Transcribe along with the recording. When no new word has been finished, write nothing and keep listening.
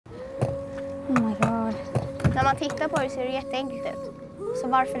man tittar på det ser det jätteenkelt ut. Så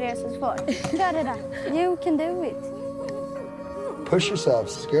varför är det så svårt? Gör det då. You can do it. Push yourself,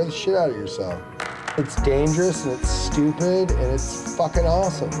 scare the shit out of yourself. It's dangerous and it's stupid and it's fucking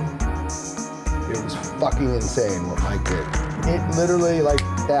awesome. It was fucking insane what Mike did. It literally, like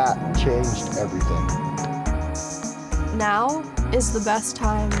that, changed everything. Now is the best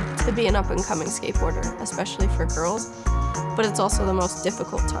time to be an up-and-coming skateboarder, especially for girls, but it's also the most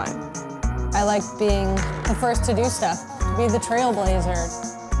difficult time. I like being the first to do stuff, to be the trailblazer.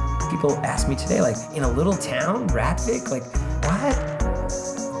 People ask me today, like, in a little town, Rättvik, like, what?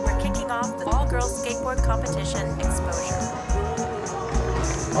 We're kicking off the all-girls skateboard competition exposure.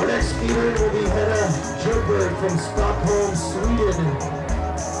 Our next speaker will be Hedda Hjertberg from Stockholm,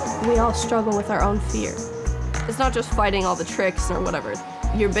 Sweden. We all struggle with our own fear. It's not just fighting all the tricks or whatever.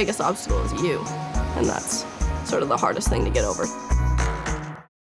 Your biggest obstacle is you, and that's sort of the hardest thing to get over.